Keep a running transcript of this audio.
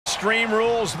Extreme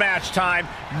Rules match time.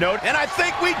 And I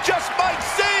think we just might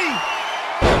see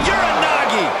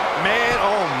Uranagi. Man,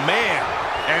 oh man.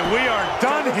 And we are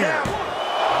done here.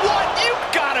 What? You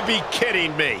gotta be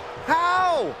kidding me.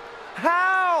 How?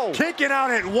 How? Kicking out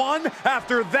at 1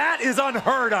 after that is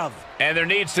unheard of. And there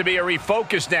needs to be a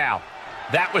refocus now.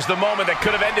 That was the moment that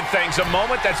could have ended things, a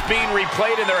moment that's being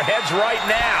replayed in their heads right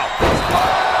now.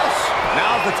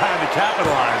 Now's the time to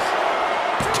capitalize.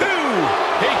 2.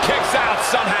 He kicks out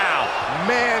somehow.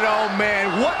 Man, oh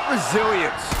man, what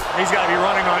resilience. He's got to be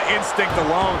running on instinct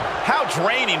alone. How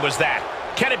draining was that?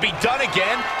 Can it be done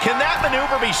again? Can that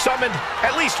maneuver be summoned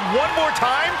at least one more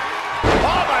time?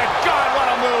 Oh my God, what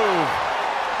a move.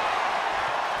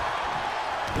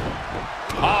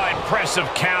 Oh, impressive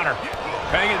counter.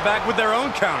 Paying it back with their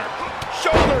own counter.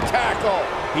 Shoulder tackle.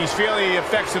 He's feeling the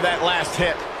effects of that last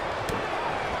hit.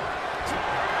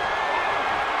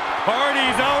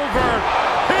 Party's over.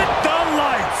 Hit the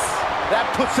lights. That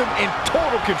puts him in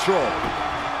total control.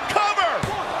 Cover!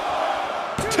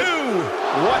 2.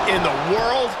 What in the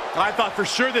world? I thought for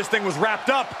sure this thing was wrapped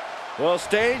up. Well,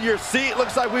 stay in your seat.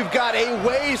 Looks like we've got a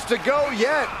ways to go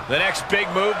yet. The next big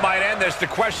move might end this. The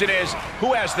question is,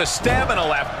 who has the stamina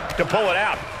left to pull it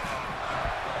out?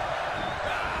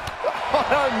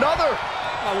 Another.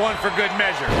 One for good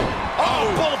measure.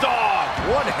 Oh, Bulldog!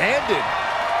 One-handed.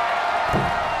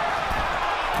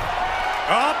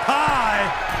 Up high.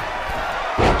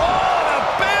 Oh, the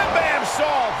Bam Bam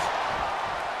Salt.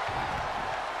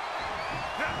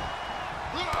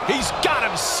 He's got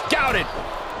him scouted.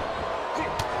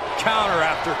 Counter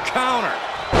after counter.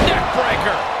 Neck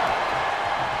breaker.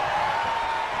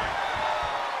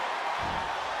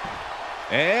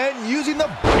 And using the...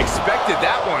 Expected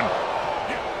that one.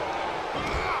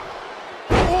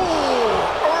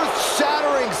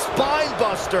 Earth-shattering spine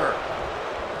buster.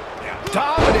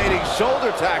 Dominating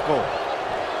shoulder tackle.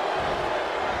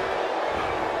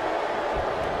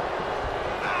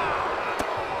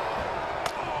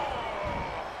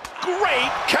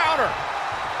 Great counter.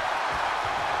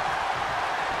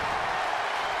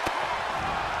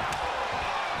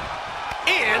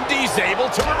 And he's able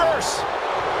to reverse.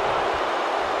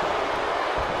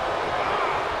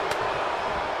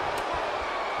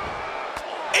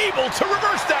 Able to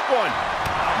reverse that one.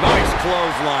 Nice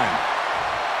clothesline.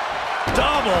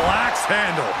 Double axe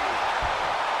handle.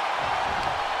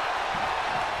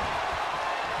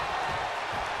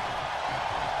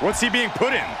 What's he being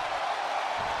put in?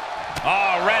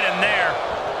 Oh, right in there.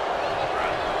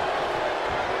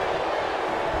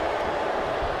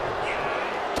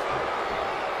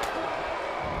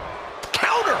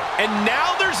 Counter. And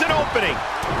now there's an opening.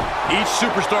 Each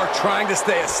superstar trying to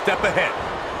stay a step ahead.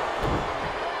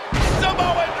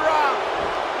 Samoa drop.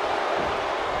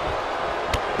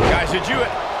 Guys, did you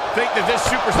think that this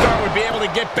superstar would be able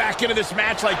to get back into this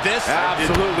match like this?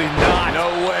 Absolutely not. No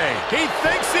way. He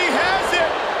thinks he has it.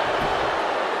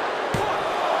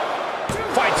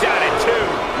 Fights out at 2.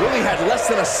 Really had less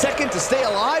than a second to stay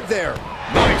alive there.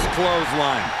 Nice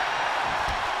clothesline.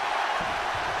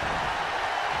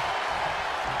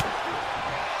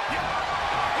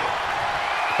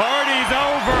 Party's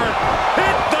over.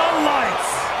 Hit the lights.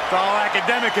 It's all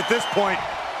academic at this point.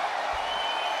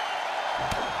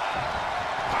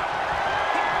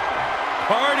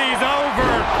 Party's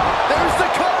over. There's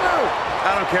the cover.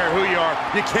 I don't care who you are.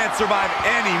 You can't survive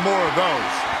any more of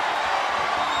those.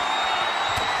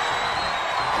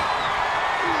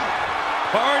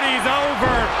 Party's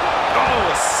over. Oh,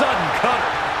 a sudden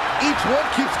cutter. Each one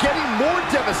keeps getting more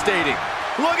devastating.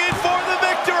 Looking for the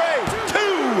victory. 2.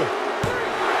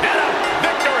 And a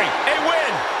victory. A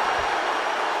win.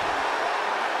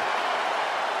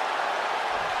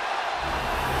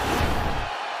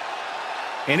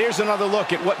 And here's another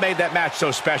look at what made that match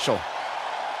so special.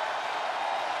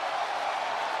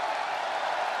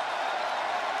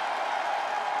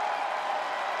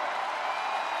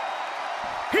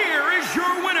 Here is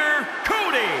your winner,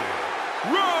 Cody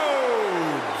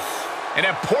Rhodes. An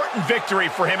important victory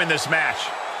for him in this match.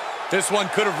 This one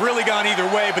could have really gone either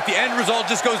way, but the end result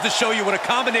just goes to show you what a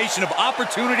combination of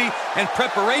opportunity and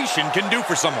preparation can do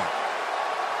for someone.